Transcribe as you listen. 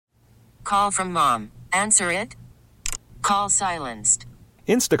Call from mom. Answer it. Call silenced.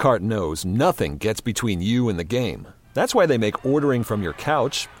 Instacart knows nothing gets between you and the game. That's why they make ordering from your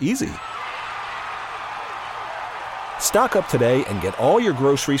couch easy. Stock up today and get all your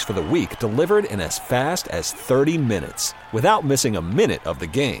groceries for the week delivered in as fast as 30 minutes without missing a minute of the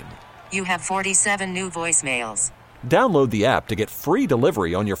game. You have 47 new voicemails. Download the app to get free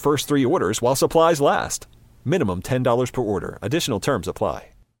delivery on your first 3 orders while supplies last. Minimum $10 per order. Additional terms apply.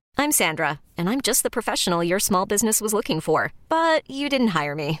 I'm Sandra, and I'm just the professional your small business was looking for. But you didn't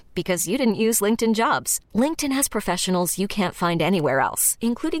hire me because you didn't use LinkedIn Jobs. LinkedIn has professionals you can't find anywhere else,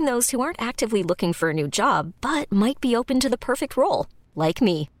 including those who aren't actively looking for a new job, but might be open to the perfect role, like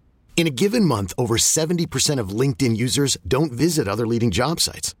me. In a given month, over 70% of LinkedIn users don't visit other leading job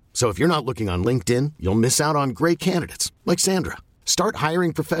sites. So if you're not looking on LinkedIn, you'll miss out on great candidates like Sandra. Start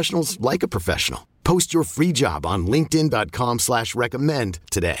hiring professionals like a professional. Post your free job on linkedin.com/recommend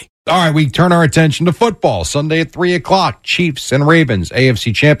today. All right, we turn our attention to football. Sunday at 3 o'clock, Chiefs and Ravens,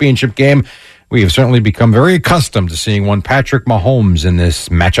 AFC Championship game. We have certainly become very accustomed to seeing one Patrick Mahomes in this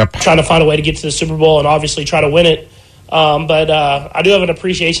matchup. Trying to find a way to get to the Super Bowl and obviously try to win it. But I do have an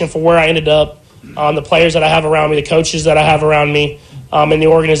appreciation for where I ended up, the players that I have around me, the coaches that I have around me, and the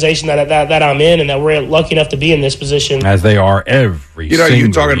organization that I'm in, and that we're lucky enough to be in this position. As they are every single year.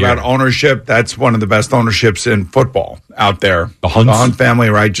 You're talking about ownership. That's one of the best ownerships in football out there. The Hunt family,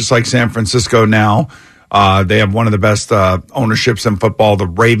 right? Just like San Francisco now. They have one of the best ownerships in football. The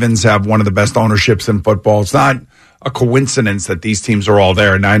Ravens have one of the best ownerships in football. It's not a coincidence that these teams are all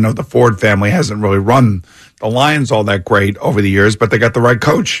there. And I know the Ford family hasn't really run the Lions all that great over the years, but they got the right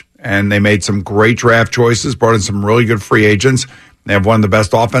coach. And they made some great draft choices, brought in some really good free agents. They have one of the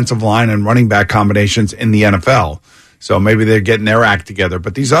best offensive line and running back combinations in the NFL. So maybe they're getting their act together.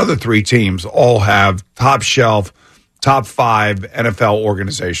 But these other 3 teams all have top shelf, top 5 NFL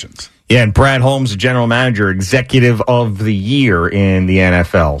organizations. Yeah, and Brad Holmes, the general manager, executive of the year in the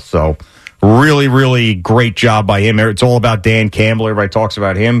NFL. So really, really great job by him. It's all about Dan Campbell. Everybody talks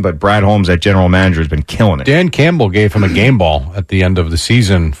about him, but Brad Holmes, that general manager, has been killing it. Dan Campbell gave him a game ball at the end of the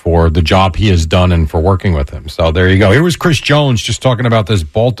season for the job he has done and for working with him. So there you go. Here was Chris Jones just talking about this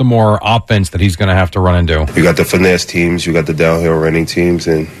Baltimore offense that he's going to have to run into. You got the finesse teams, you got the downhill running teams,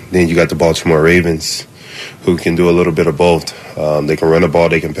 and then you got the Baltimore Ravens, who can do a little bit of both. They can run the ball,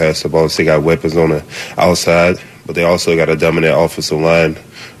 they can pass the ball. So they got weapons on the outside, but they also got a dominant offensive line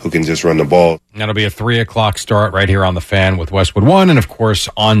who can just run the ball. That'll be a 3 o'clock start right here on The Fan with Westwood One and, of course,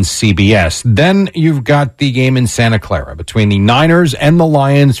 on CBS. Then you've got the game in Santa Clara between the Niners and the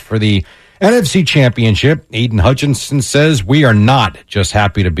Lions for the NFC Championship. Aiden Hutchinson says, we are not just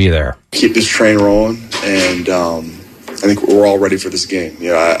happy to be there. Keep this train rolling, and I think we're all ready for this game.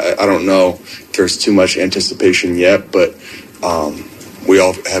 I don't know if there's too much anticipation yet, but we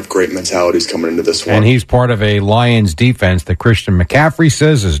all have great mentalities coming into this one. And he's part of a Lions defense that Christian McCaffrey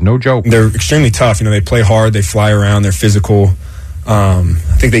says is no joke. They're extremely tough. They play hard. They fly around. They're physical. I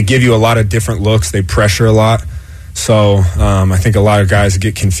think they give you a lot of different looks. They pressure a lot. So I think a lot of guys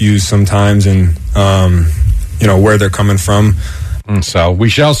get confused sometimes and, where they're coming from. And so we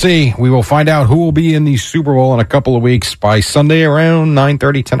shall see. We will find out who will be in the Super Bowl in a couple of weeks. By Sunday around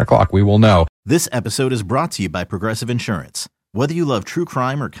 9:30, 10 o'clock, we will know. This episode is brought to you by Progressive Insurance. Whether you love true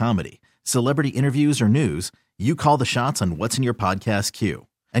crime or comedy, celebrity interviews or news, you call the shots on what's in your podcast queue.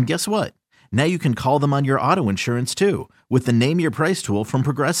 And guess what? Now you can call them on your auto insurance too with the Name Your Price tool from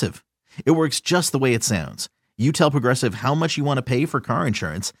Progressive. It works just the way it sounds. You tell Progressive how much you want to pay for car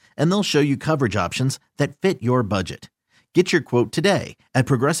insurance, and they'll show you coverage options that fit your budget. Get your quote today at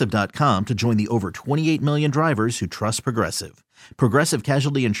Progressive.com to join the over 28 million drivers who trust Progressive. Progressive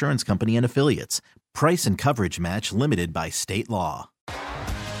Casualty Insurance Company and Affiliates. Price and coverage match limited by state law.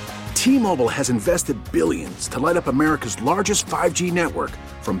 T-Mobile has invested billions to light up America's largest 5G network,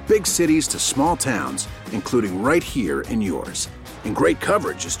 from big cities to small towns, including right here in yours. And great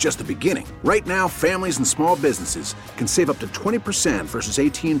coverage is just the beginning. Right now, families and small businesses can save up to 20% versus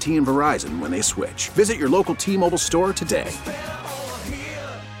AT&T and Verizon when they switch. Visit your local T-Mobile store today.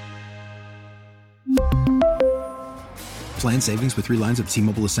 Plan savings with 3 lines of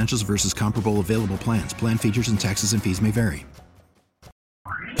T-Mobile Essentials versus comparable available plans. Plan features and taxes and fees may vary.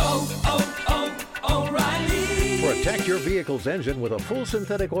 Protect your vehicle's engine with a full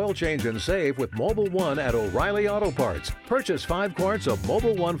synthetic oil change and save with Mobil 1 at O'Reilly Auto Parts. Purchase 5 quarts of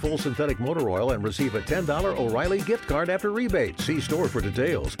Mobil 1 full synthetic motor oil and receive a $10 O'Reilly gift card after rebate. See store for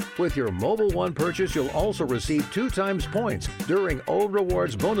details. With your Mobil 1 purchase, you'll also receive 2 times points during O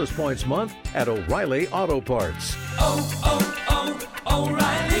Rewards Bonus Points Month at O'Reilly Auto Parts.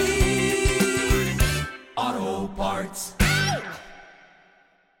 O'Reilly Auto Parts.